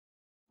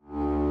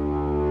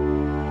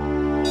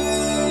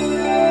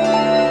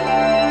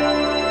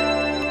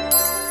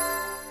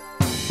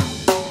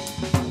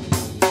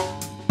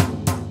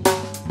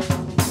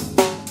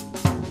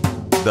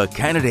the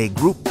Canaday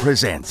Group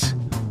presents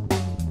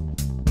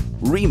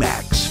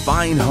RE/MAX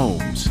Fine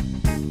Homes,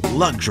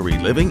 Luxury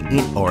Living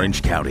in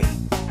Orange County,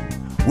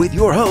 with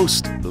your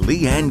host,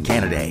 Leanne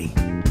Canaday.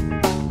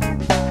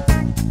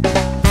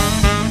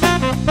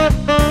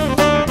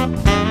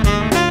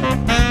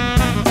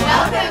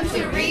 Welcome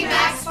to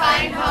RE/MAX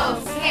Fine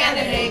Homes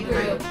Canaday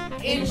Group.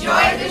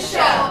 Enjoy the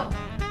show.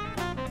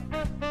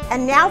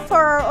 And now for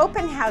our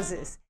open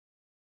houses.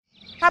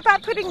 How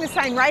about putting the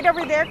sign right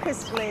over there,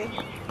 Crystal?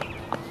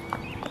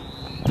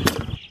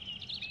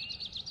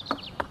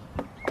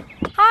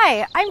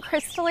 Hi, I'm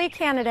Crystal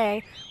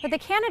Canaday with the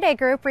Canaday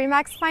Group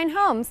RE/MAX Fine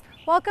Homes.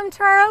 Welcome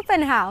to our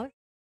open house.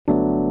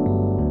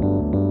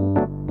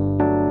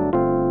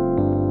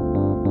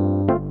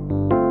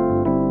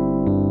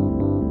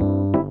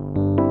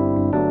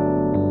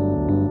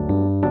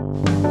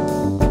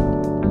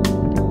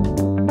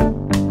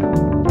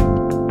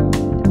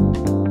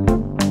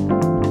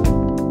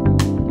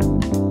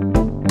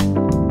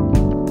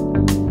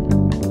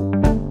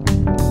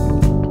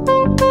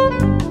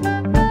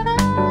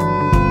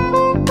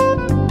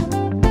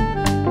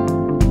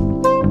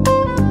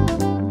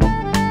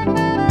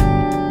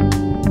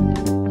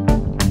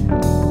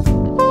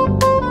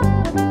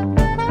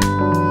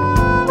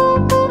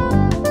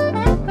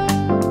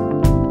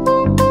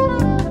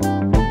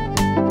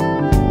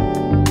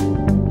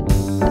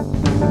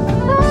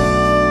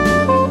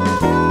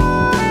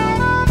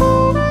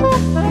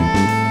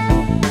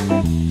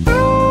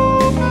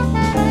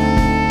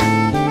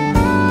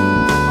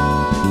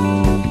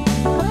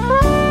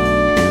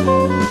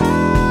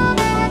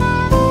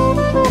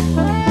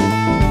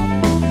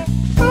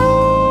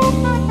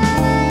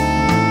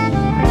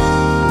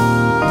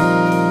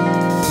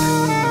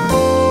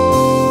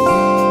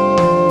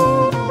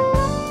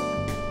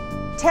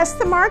 Test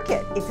the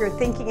market if you're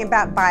thinking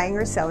about buying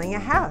or selling a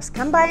house.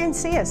 Come by and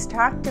see us,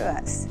 talk to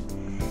us.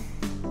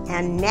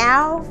 And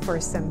now for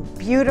some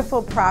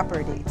beautiful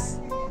properties.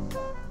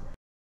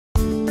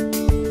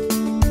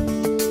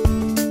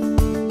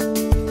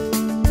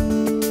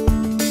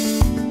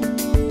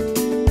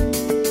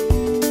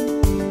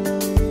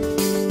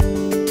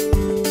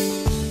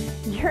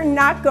 You're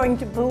not going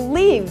to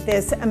believe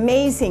this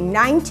amazing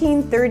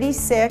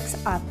 1936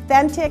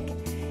 authentic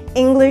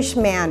English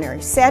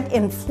manor set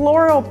in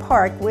Floral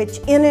Park, which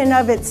in and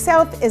of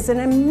itself is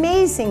an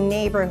amazing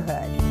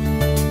neighborhood.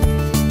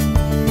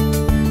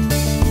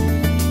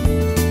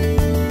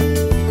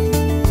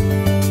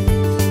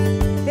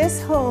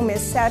 This home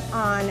is set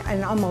on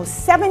an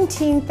almost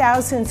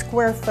 17,000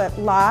 square foot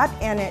lot,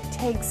 and it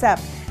takes up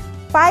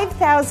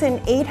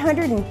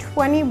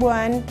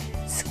 5,821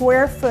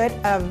 square foot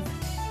of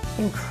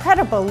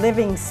incredible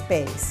living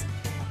space.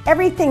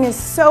 Everything is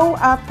so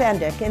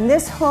authentic, and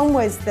this home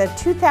was the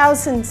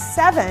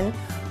 2007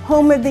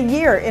 Home of the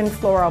Year in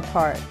Floral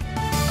Park.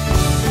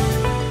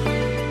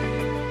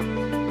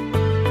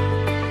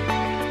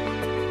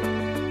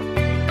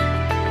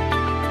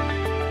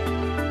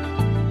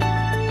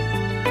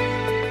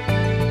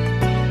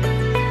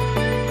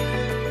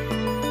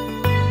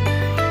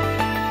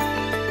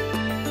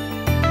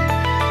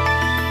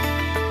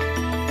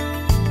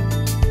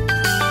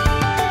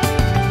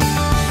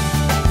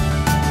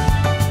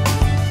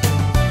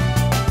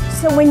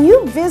 So when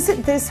you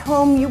visit this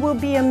home, you will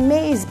be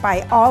amazed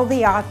by all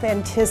the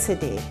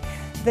authenticity.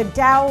 The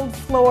doweled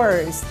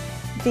floors,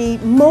 the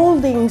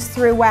moldings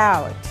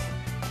throughout,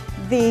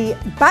 the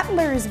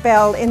butler's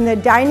bell in the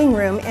dining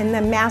room and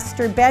the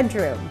master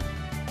bedroom.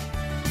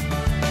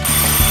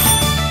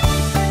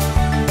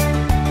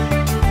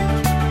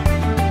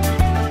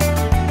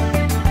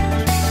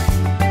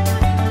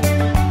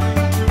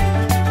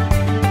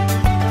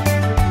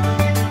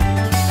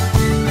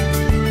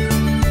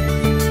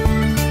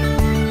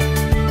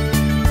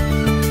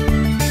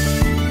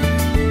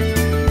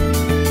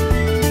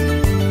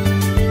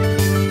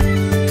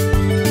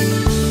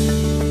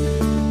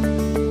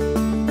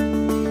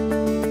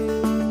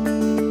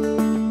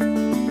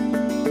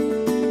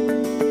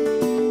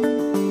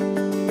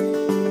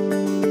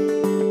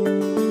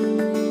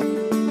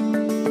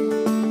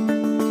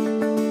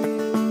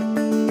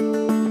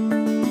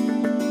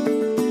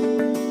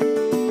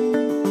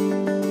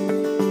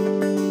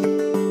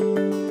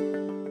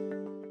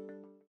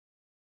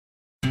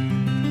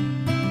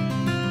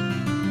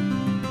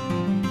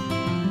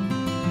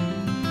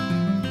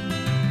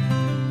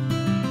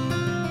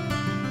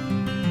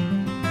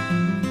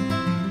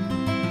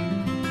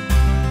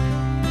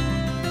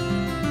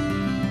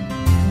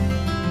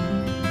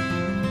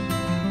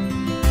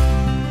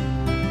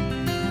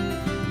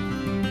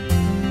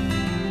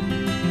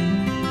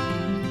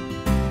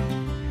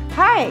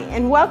 Hi,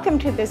 and welcome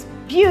to this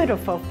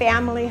beautiful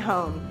family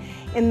home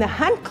in the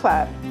Hunt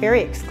Club,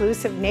 very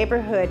exclusive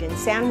neighborhood in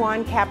San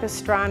Juan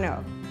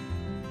Capistrano.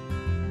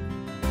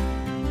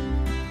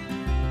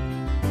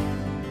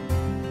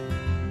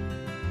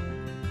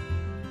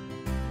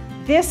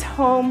 This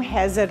home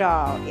has it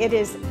all. It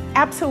is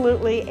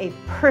absolutely a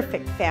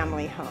perfect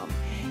family home.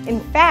 In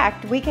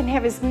fact, we can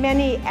have as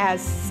many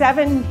as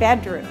 7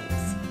 bedrooms.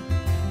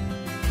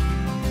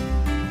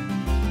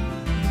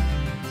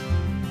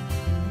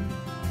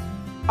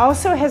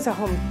 Also has a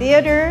home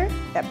theater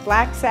that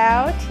blacks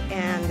out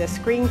and the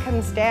screen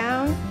comes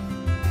down.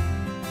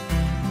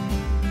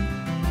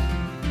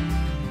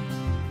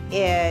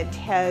 It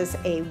has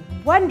a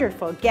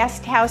wonderful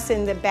guest house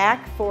in the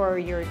back for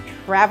your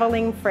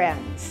traveling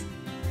friends.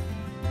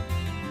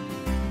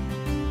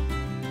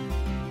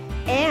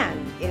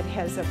 And it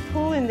has a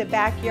pool in the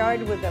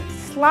backyard with a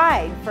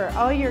slide for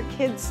all your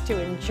kids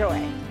to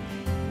enjoy.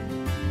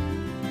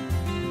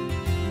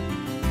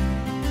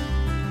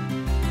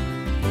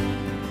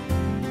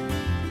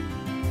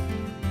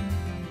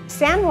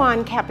 San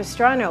Juan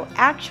Capistrano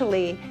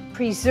actually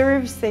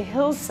preserves the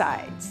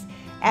hillsides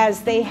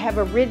as they have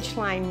a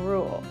ridgeline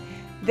rule.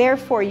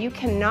 Therefore, you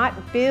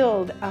cannot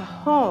build a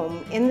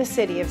home in the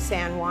city of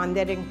San Juan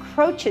that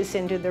encroaches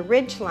into the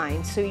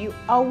ridgeline, so you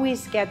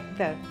always get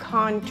the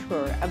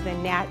contour of the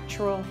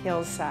natural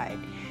hillside,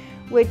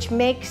 which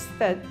makes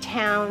the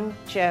town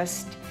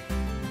just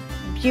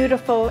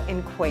beautiful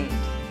and quaint.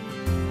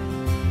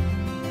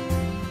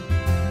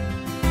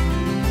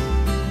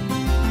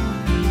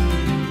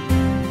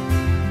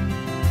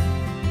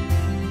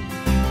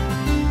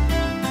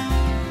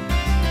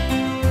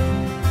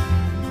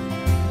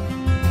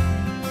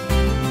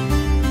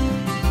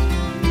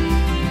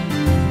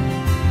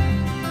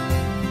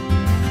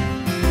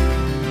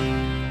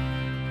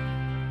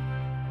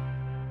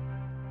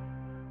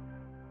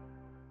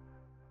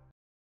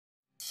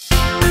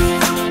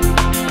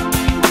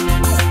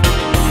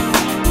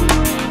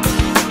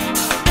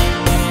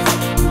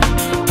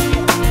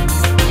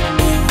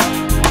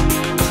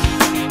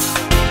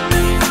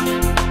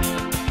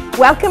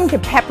 Welcome to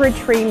Pepper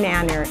Tree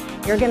Manor.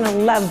 You're going to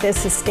love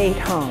this estate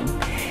home.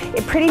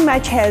 It pretty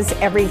much has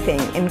everything,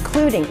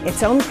 including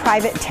its own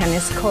private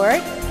tennis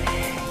court,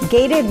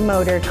 gated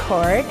motor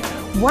court,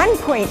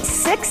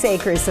 1.6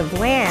 acres of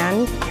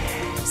land,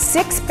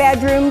 6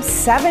 bedrooms,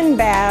 7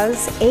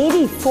 baths,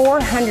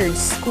 8,400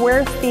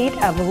 square feet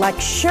of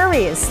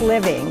luxurious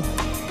living.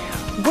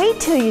 Wait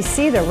till you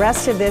see the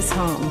rest of this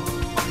home.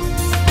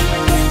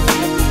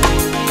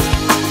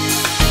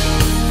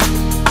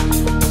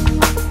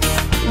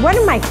 One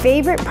of my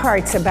favorite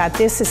parts about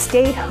this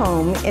estate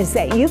home is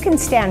that you can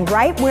stand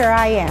right where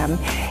I am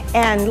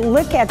and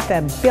look at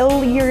the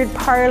billiard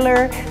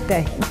parlor,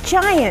 the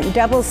giant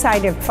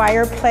double-sided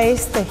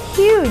fireplace, the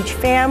huge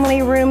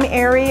family room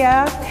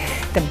area,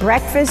 the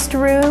breakfast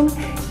room,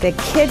 the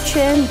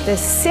kitchen, the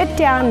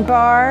sit-down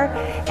bar,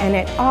 and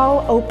it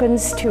all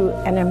opens to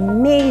an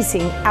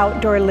amazing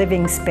outdoor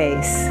living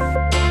space.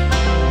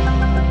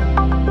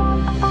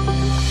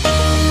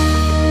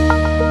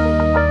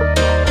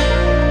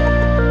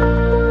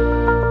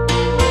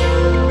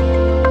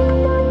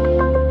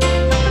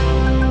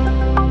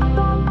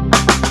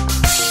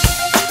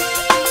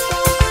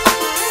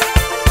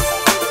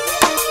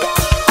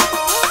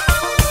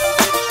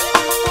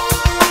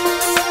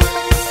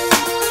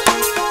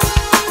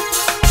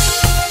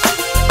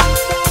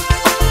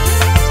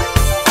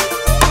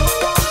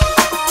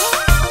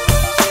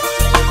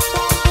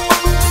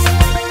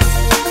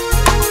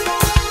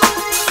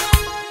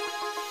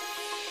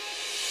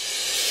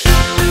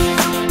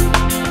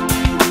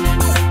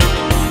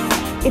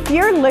 If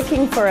you're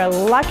looking for a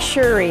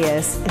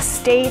luxurious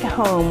estate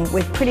home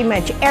with pretty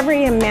much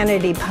every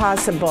amenity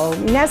possible,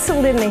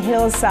 nestled in the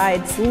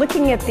hillsides,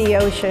 looking at the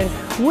ocean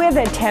with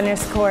a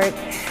tennis court,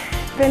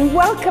 then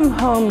welcome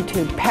home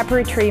to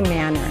Pepper Tree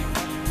Manor.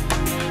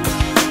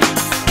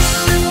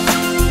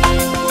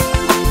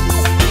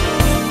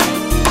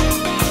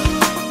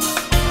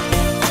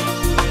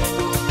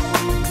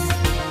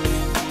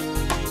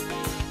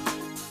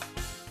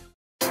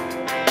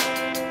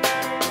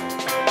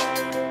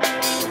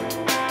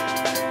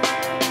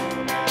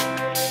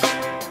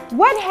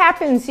 What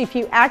happens if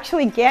you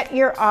actually get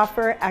your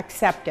offer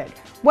accepted?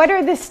 What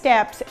are the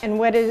steps and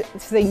what is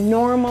the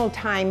normal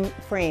time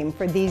frame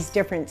for these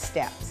different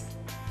steps?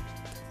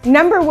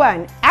 Number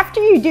one,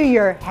 after you do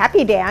your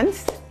happy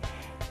dance,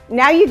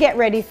 now you get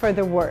ready for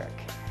the work.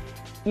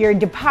 Your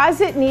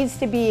deposit needs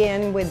to be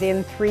in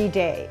within 3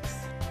 days.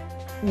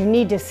 You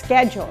need to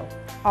schedule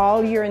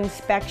all your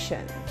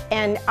inspections.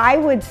 And I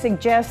would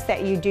suggest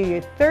that you do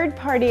your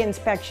third-party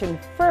inspection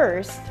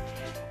first,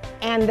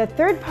 and the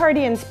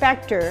third-party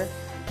inspector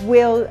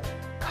will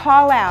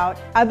call out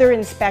other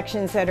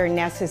inspections that are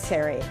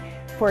necessary.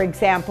 For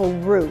example,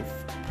 roof,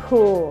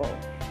 pool,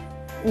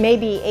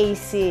 maybe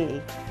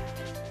AC,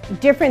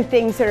 different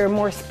things that are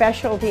more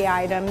specialty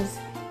items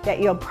that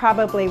you'll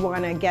probably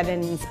want to get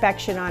an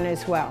inspection on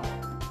as well.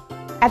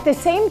 At the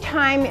same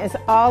time as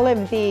all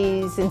of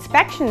these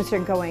inspections are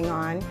going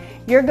on,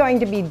 you're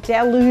going to be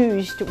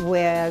deluged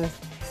with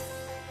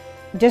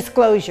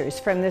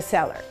disclosures from the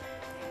seller.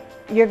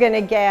 You're going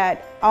to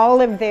get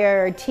all of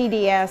their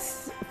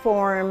TDS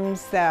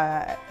forms,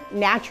 the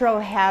natural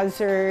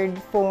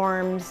hazard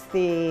forms,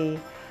 the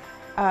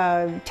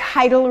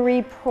title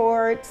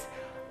reports,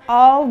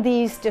 all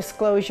these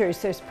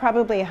disclosures. There's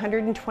probably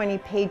 120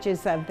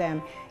 pages of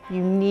them.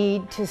 You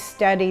need to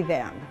study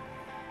them.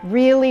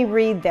 Really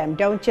read them.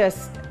 Don't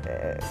just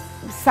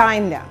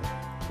sign them.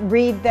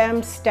 read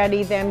them,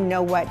 study them,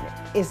 know what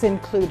is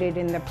included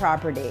in the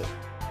property.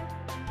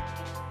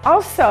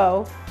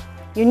 Also,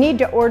 you need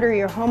to order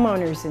your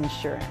homeowner's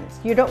insurance.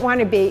 You don't want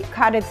to be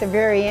caught at the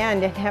very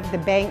end and have the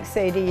bank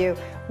say to you,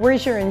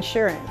 "Where's your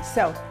insurance?"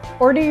 So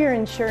order your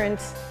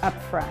insurance up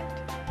front.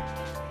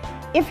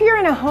 If you're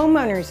in a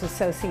homeowners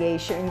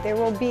association, there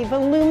will be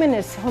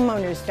voluminous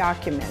homeowners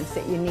documents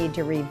that you need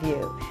to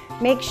review.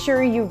 Make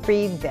sure you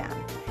read them,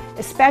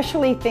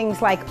 especially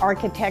things like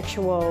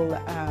architectural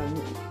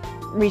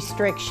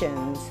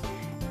restrictions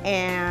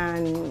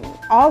and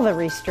all the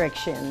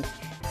restrictions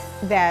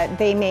that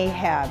they may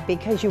have,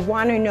 because you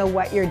want to know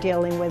what you're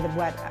dealing with and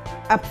what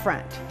up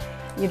front.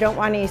 You don't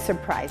want any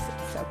surprises,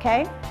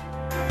 okay?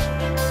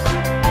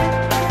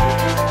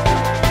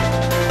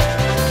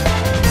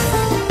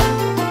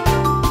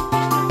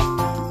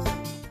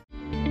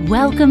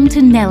 Welcome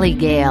to Nellie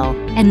Gale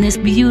and this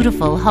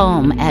beautiful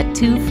home at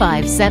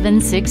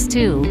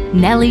 25762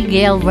 Nellie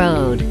Gale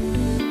Road.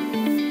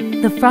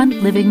 The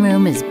front living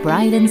room is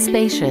bright and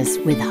spacious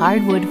with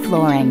hardwood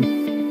flooring.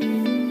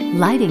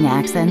 Lighting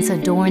accents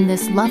adorn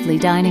this lovely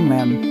dining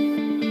room.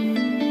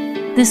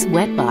 This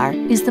wet bar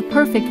is the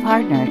perfect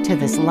partner to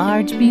this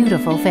large,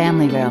 beautiful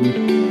family room.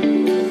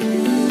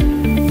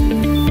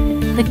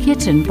 The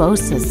kitchen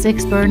boasts a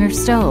 6-burner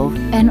stove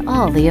and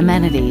all the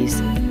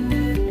amenities.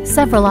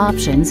 Several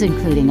options,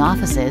 including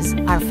offices,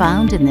 are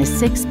found in this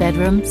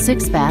 6-bedroom,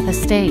 6-bath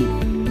estate.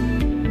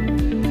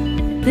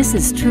 This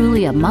is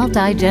truly a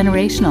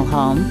multi-generational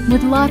home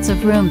with lots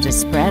of room to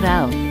spread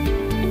out.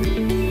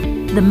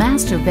 The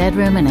master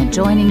bedroom and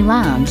adjoining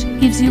lounge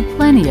gives you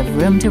plenty of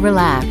room to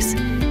relax.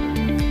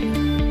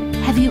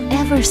 Have you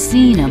ever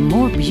seen a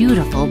more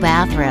beautiful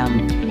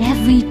bathroom?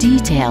 Every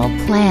detail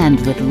planned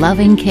with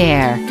loving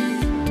care.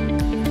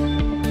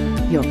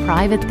 Your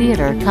private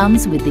theater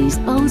comes with these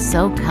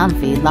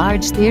oh-so-comfy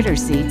large theater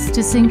seats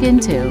to sink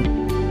into.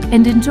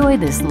 And enjoy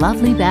this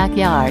lovely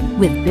backyard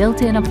with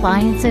built-in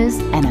appliances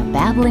and a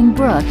babbling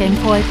brook and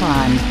koi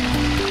pond.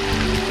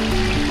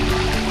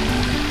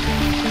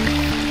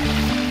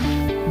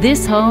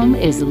 This home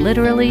is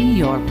literally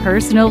your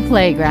personal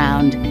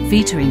playground,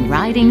 featuring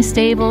riding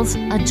stables,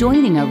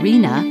 adjoining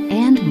arena,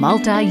 and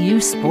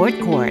multi-use sport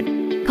court.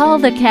 Call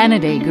the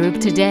Canaday Group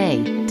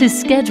today to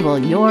schedule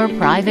your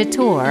private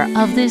tour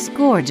of this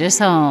gorgeous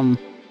home.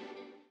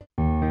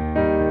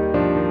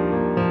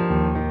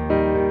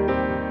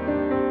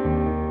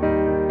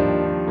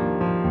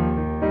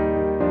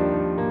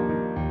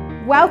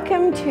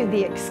 Welcome to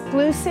the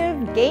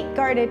exclusive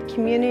gate-guarded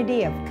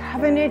community of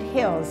Covenant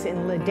Hills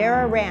in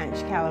Ladera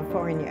Ranch,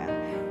 California,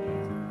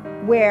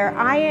 where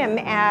I am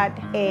at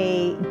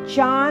a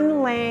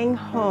John Lang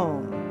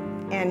home.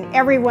 And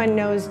everyone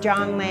knows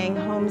John Lang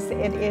Homes.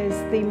 It is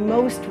the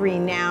most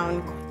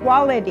renowned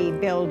quality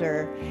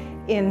builder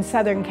in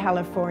Southern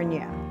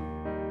California.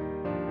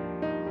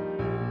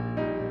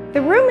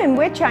 The room in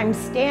which I'm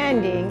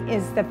standing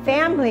is the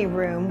family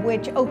room,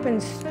 which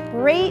opens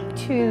straight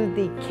to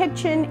the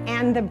kitchen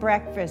and the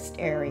breakfast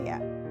area.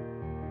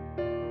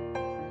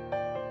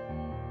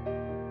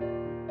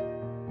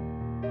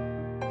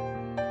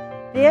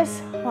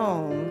 This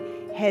home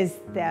has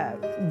the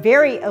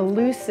very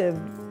elusive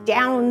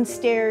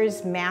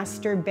downstairs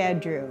master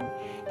bedroom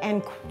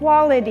and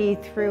quality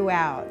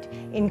throughout,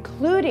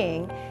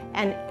 including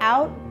an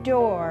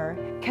outdoor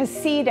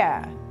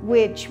casita,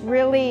 which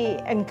really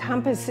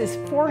encompasses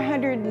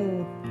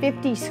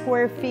 450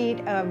 square feet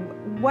of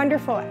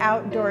wonderful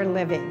outdoor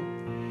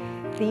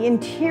living. The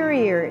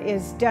interior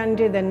is done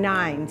to the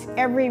nines,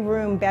 every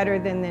room better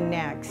than the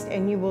next,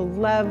 and you will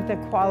love the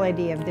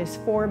quality of this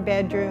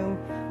 4-bedroom,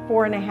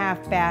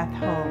 4.5-bath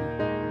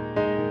home.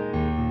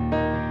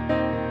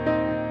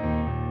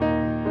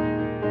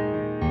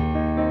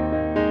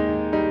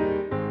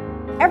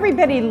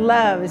 Everybody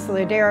loves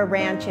Ladera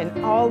Ranch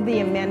and all the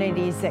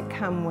amenities that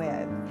come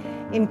with,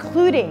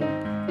 including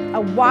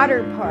a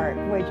water park,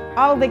 which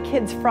all the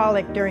kids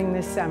frolic during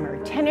the summer,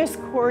 tennis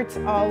courts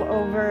all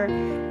over,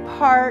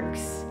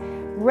 parks,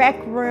 rec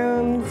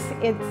rooms.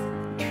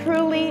 It's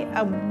truly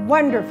a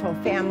wonderful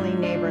family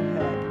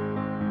neighborhood.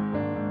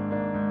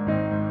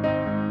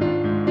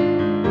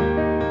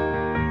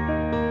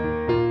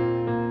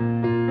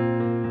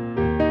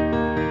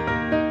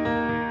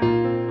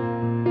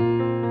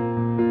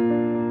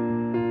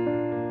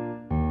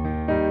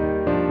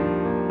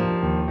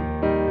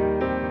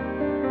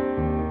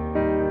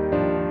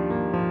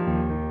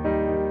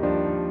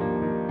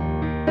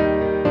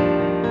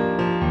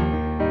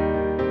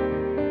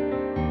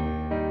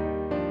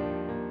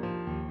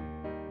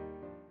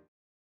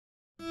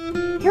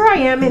 Here I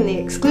am in the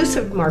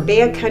exclusive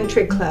Marbella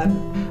Country Club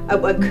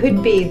at what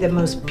could be the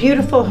most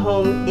beautiful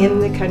home in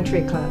the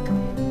country club.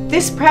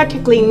 This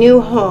practically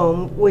new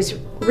home was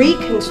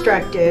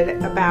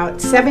reconstructed about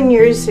 7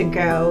 years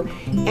ago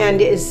and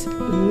is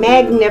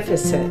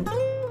magnificent.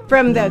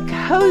 From the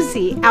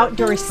cozy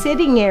outdoor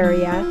sitting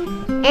area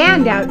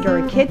and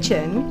outdoor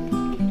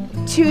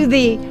kitchen to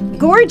the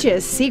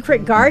gorgeous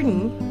secret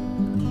garden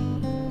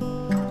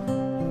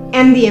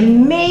and the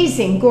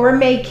amazing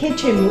gourmet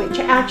kitchen, which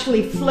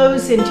actually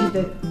flows into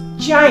the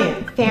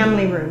giant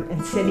family room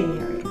and sitting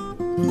area.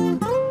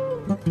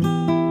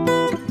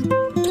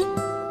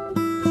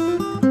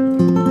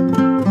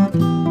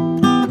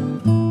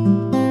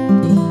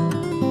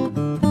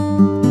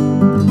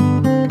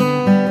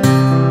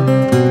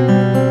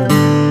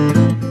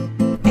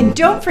 And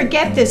don't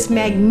forget this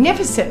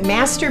magnificent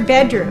master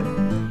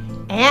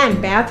bedroom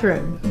and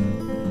bathroom.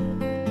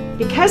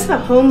 Because the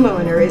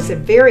homeowner is a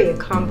very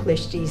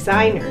accomplished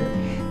designer,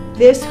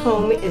 this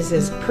home is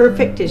as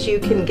perfect as you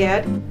can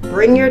get.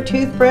 Bring your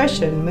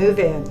toothbrush and move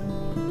in.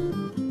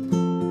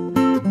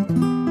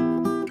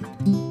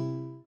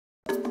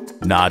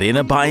 Not in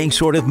a buying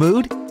sort of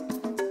mood?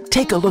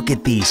 Take a look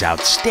at these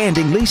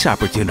outstanding lease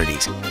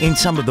opportunities in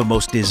some of the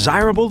most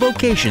desirable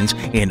locations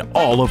in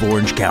all of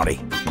Orange County.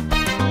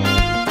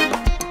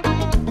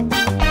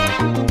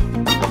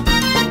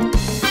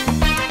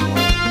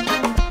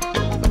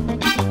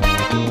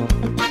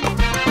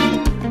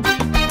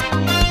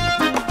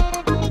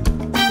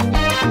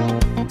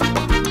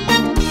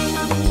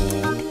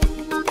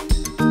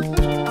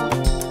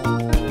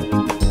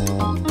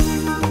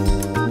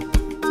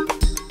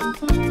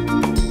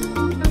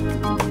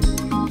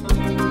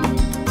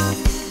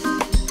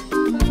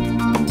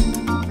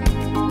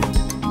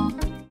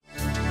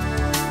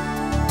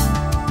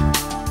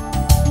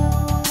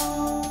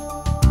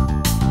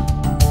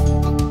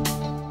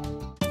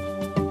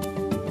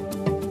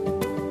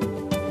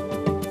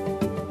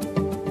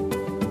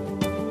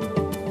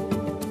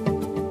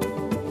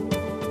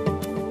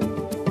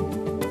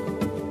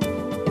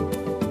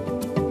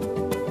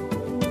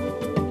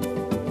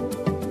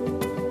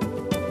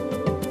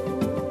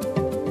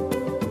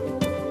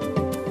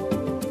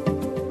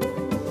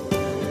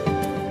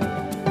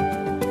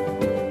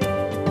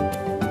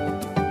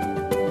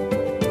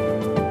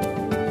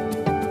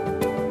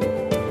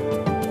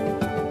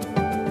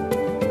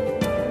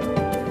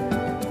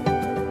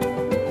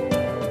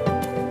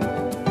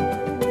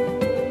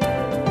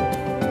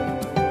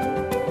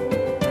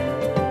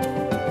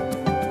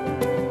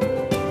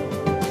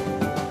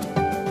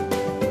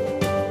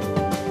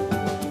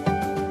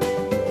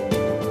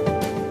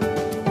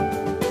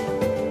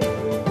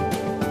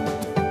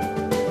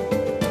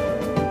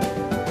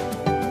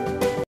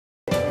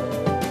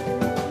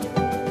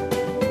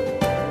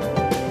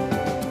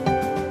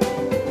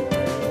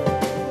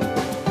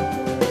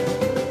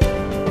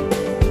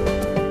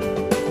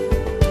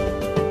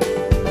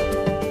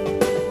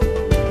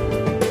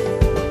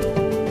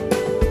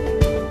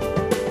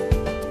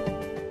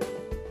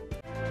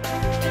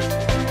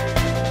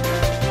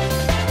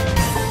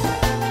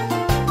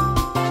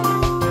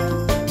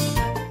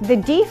 The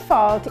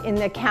default in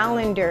the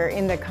calendar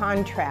in the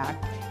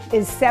contract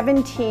is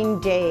 17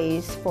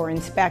 days for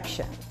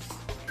inspections.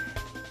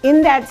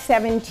 In that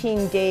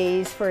 17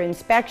 days for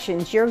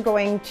inspections, you're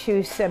going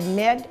to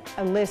submit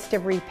a list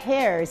of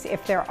repairs,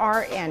 if there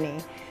are any,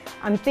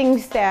 on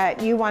things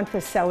that you want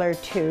the seller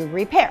to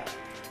repair.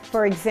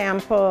 For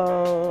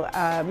example,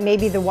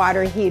 maybe the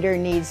water heater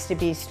needs to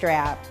be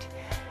strapped.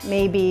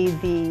 Maybe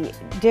the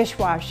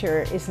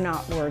dishwasher is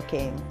not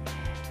working.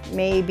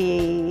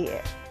 Maybe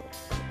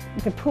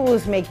the pool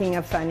is making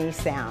a funny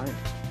sound.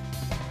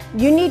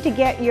 You need to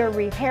get your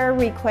repair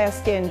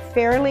request in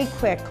fairly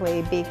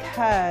quickly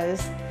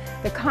because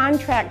the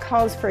contract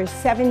calls for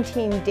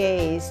 17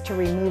 days to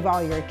remove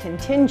all your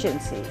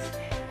contingencies.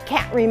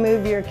 Can't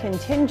remove your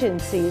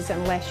contingencies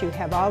unless you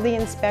have all the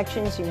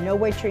inspections, you know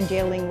what you're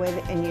dealing with,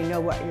 and you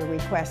know what your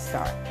requests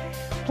are.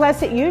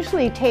 Plus, it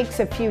usually takes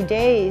a few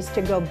days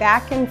to go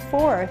back and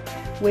forth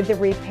with the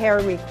repair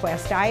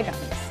request items.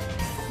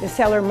 The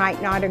seller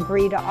might not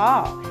agree to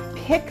all.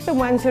 Pick the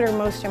ones that are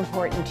most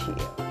important to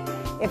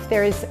you. If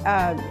there's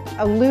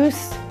a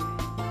loose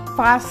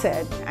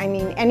faucet, I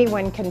mean,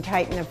 anyone can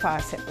tighten a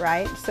faucet,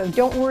 right? So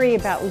don't worry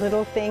about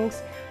little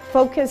things.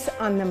 Focus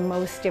on the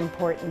most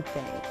important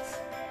things.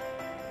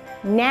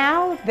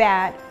 Now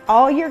that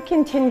all your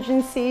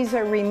contingencies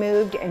are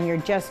removed and you're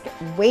just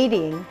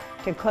waiting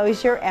to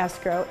close your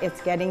escrow,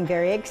 it's getting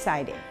very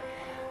exciting.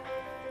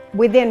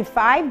 Within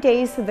 5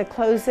 days of the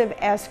close of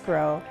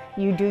escrow,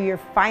 you do your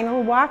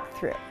final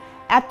walkthrough.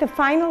 At the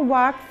final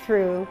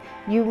walkthrough,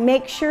 you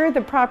make sure the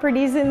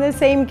property is in the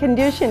same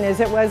condition as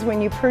it was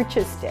when you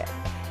purchased it.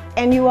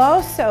 And you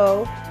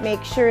also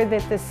make sure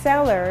that the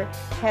seller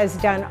has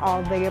done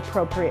all the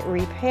appropriate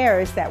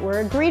repairs that were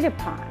agreed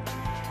upon.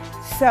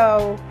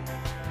 So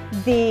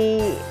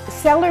the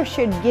seller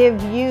should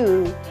give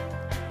you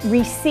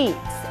receipts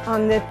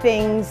on the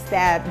things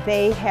that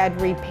they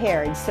had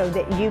repaired so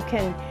that you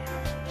can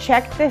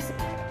check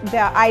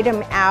the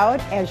item out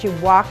as you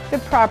walk the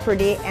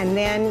property and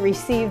then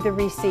receive the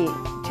receipt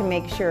to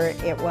make sure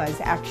it was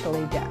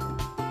actually done.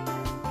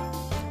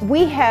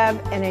 We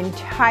have an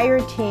entire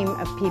team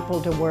of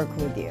people to work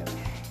with you.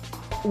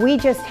 We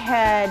just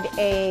had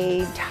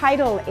a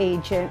title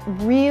agent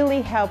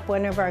really help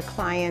one of our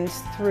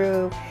clients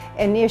through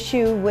an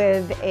issue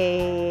with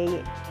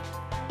an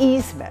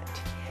easement.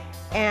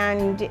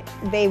 and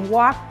they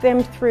walked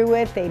them through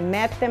it. They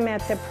met them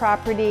at the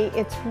property.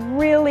 It's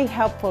really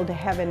helpful to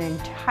have an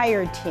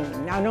entire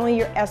team, not only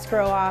your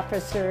escrow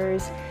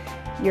officers,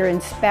 your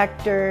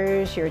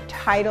inspectors, your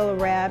title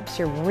reps,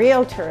 your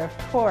realtor, of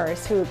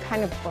course, who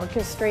kind of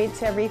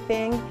orchestrates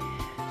everything.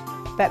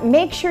 But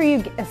make sure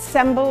you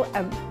assemble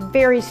a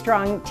very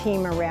strong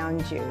team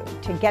around you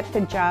to get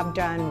the job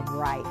done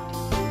right.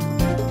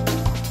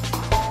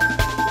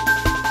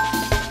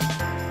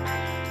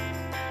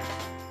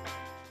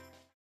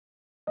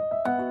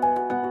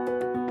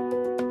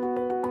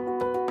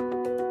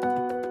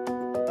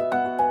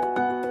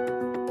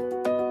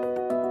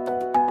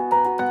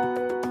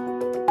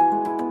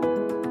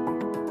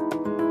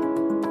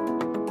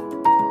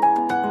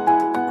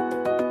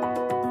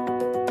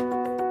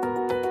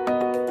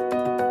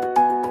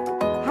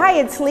 Hi,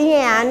 it's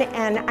Leanne,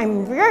 and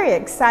I'm very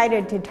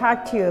excited to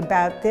talk to you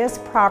about this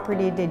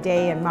property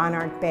today in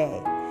Monarch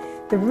Bay.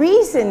 The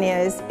reason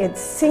is it's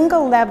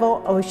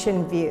single-level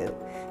ocean view.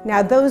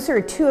 Now, those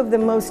are two of the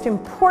most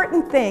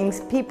important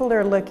things people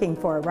are looking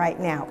for right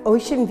now,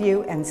 ocean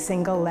view and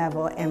single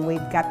level, and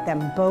we've got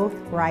them both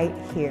right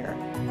here.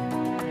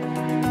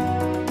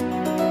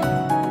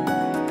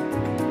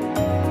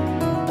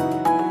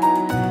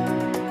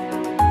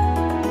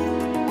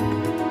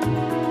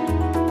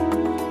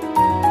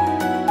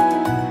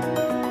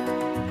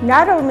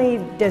 Not only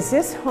does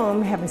this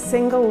home have a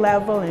single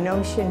level and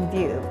ocean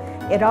view,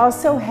 it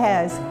also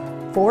has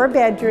 4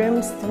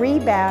 bedrooms, 3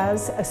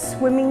 baths, a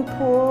swimming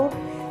pool,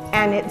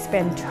 and it's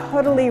been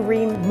totally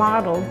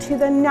remodeled to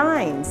the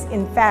nines.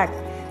 In fact,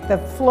 the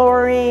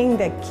flooring,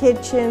 the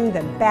kitchen,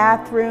 the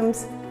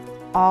bathrooms,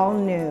 all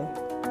new.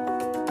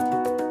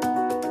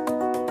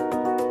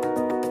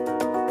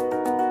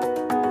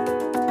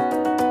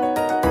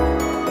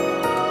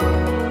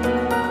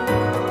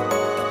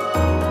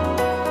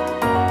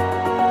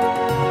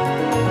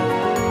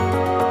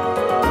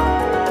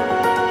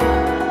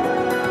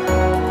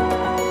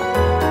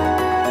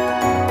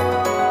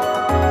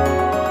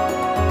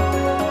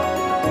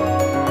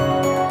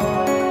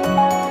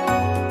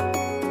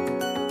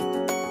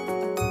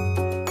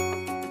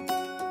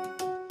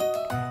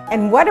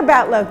 And what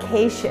about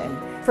location?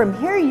 From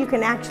here you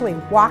can actually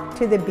walk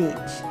to the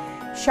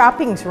beach.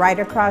 Shopping's right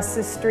across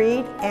the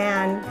street,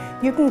 and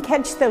you can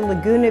catch the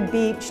Laguna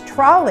Beach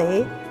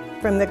trolley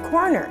from the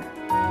corner.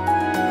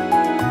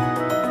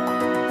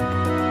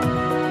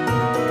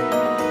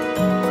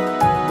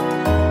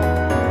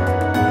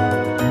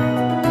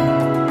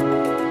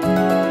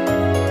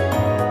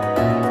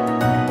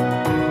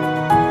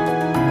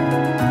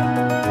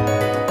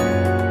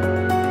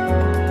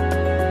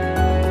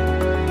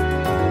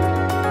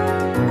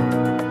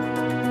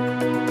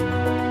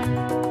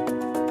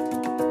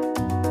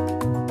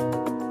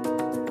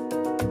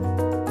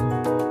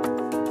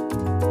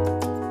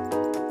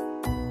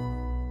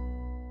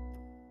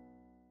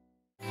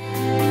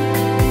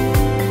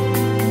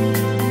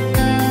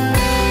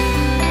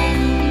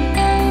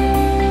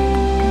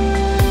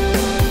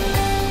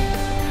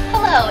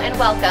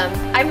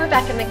 Welcome. I'm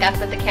Rebecca McGuff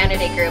with the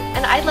Canaday Group,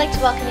 and I'd like to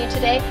welcome you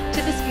today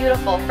to this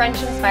beautiful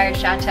French-inspired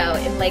chateau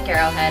in Lake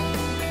Arrowhead.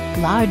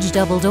 Large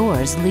double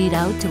doors lead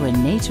out to a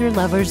nature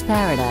lover's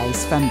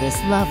paradise from this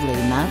lovely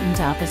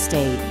mountaintop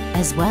estate,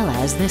 as well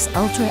as this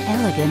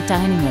ultra-elegant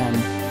dining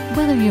room.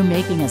 Whether you're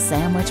making a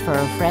sandwich for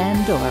a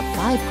friend or a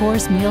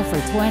 5-course meal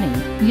for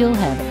 20, you'll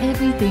have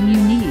everything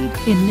you need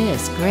in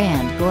this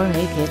grand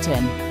gourmet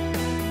kitchen.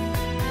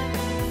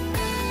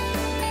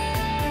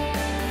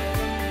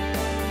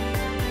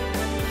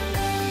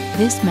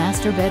 This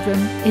master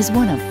bedroom is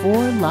one of 4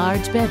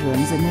 large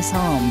bedrooms in this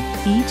home,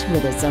 each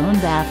with its own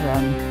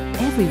bathroom.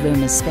 Every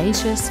room is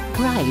spacious,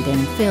 bright,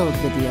 and filled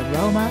with the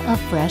aroma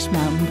of fresh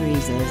mountain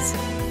breezes.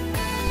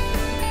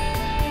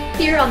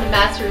 Here on the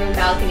master room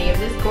balcony of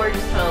this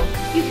gorgeous home,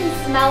 you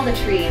can smell the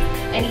trees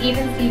and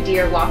even see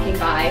deer walking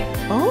by.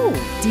 Oh,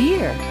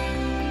 dear!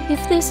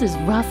 If this is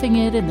roughing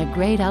it in the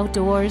great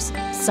outdoors,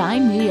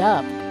 sign me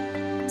up.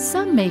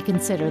 Some may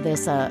consider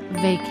this a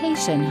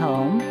vacation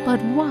home,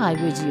 but why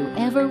would you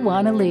ever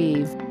want to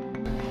leave?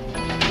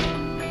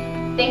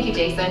 Thank you,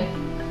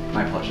 Jason.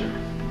 My pleasure.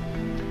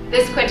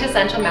 This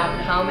quintessential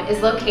mountain home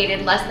is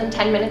located less than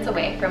 10 minutes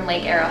away from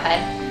Lake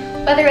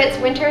Arrowhead. Whether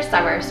it's winter,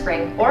 summer,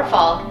 spring, or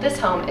fall, this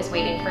home is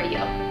waiting for you.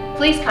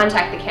 Please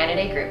contact the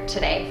Canaday Group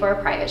today for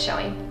a private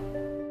showing.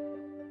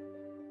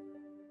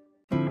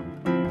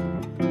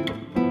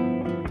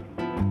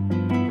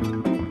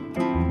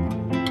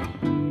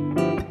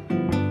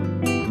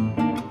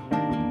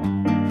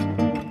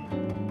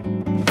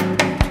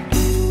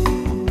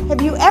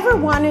 Have you ever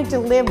wanted to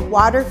live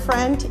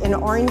waterfront in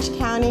Orange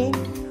County?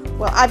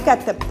 Well, I've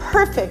got the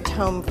perfect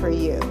home for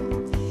you.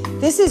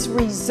 This is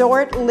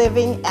resort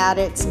living at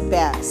its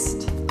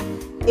best.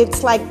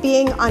 It's like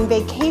being on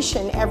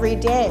vacation every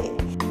day.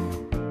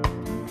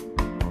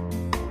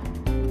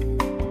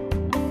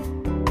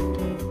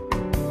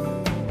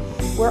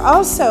 We're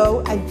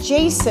also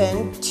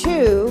adjacent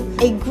to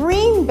a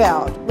green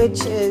belt,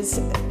 which is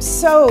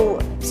so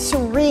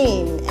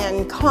serene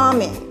and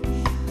calming.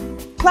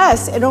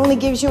 Plus, it only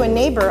gives you a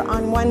neighbor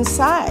on one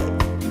side.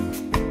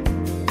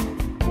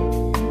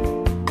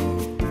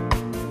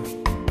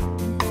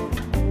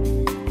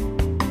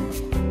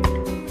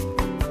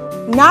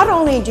 Not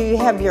only do you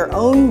have your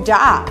own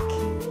dock,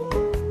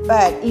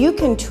 but you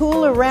can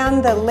tool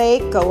around the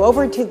lake, go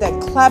over to the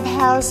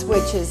clubhouse,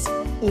 which is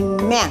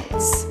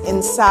immense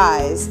in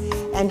size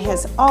and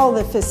has all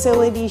the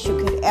facilities you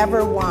could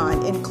ever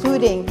want,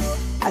 including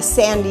a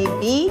sandy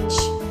beach,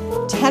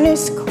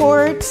 tennis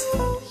courts,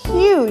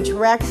 huge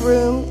rec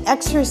room,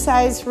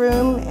 exercise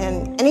room,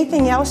 and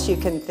anything else you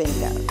can think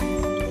of.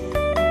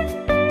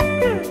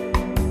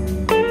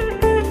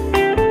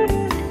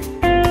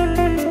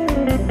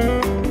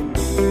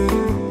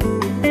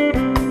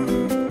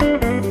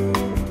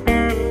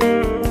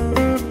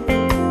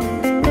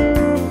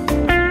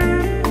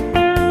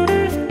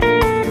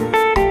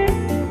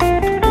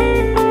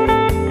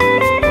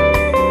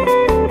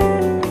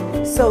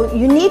 So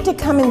you need to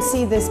come and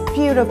see this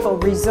beautiful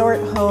resort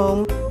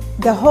home.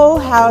 The whole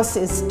house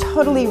is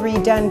totally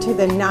redone to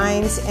the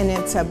nines, and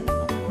it's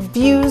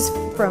views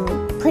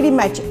from pretty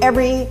much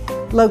every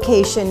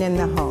location in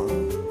the home.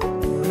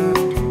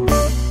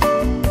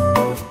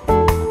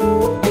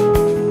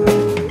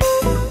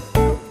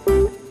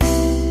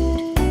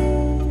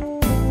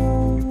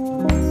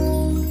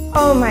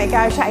 Oh my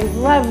gosh, I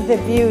love the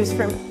views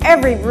from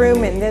every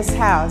room in this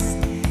house.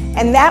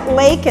 And that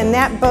lake and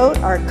that boat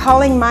are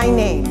calling my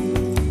name.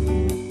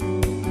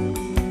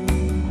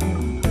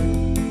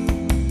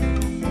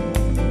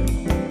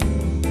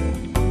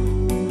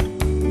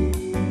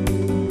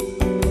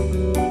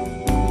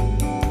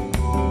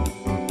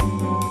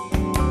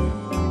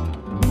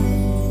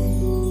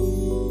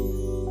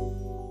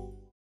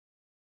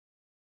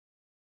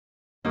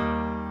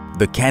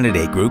 The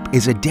Canaday Group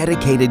is a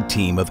dedicated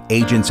team of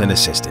agents and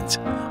assistants.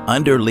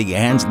 Under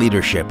Leanne's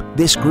leadership,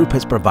 this group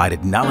has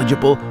provided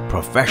knowledgeable,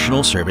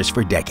 professional service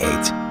for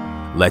decades.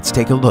 Let's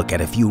take a look at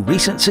a few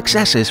recent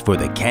successes for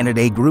the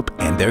Canaday Group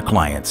and their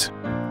clients.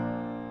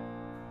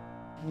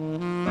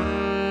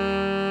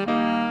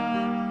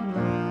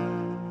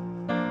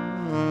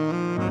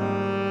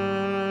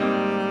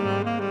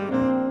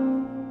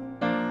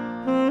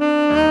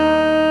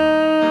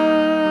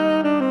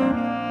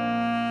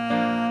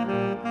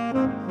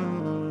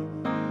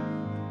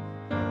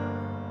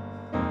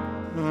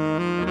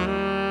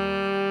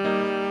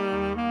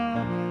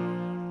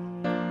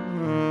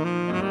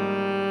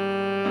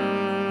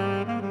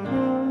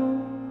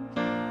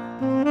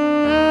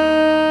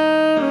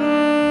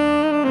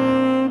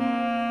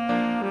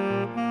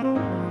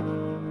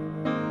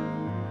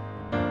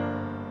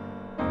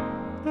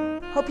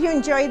 Hope you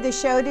enjoyed the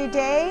show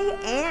today,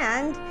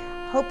 and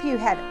hope you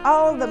had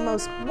all the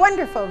most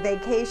wonderful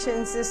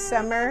vacations this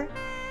summer.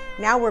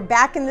 Now we're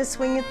back in the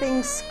swing of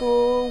things,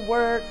 school,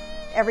 work,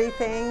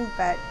 everything,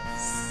 but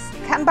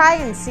come by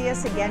and see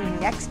us again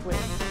next week.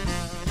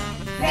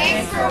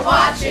 Thanks for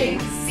watching.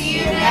 See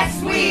you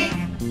next week.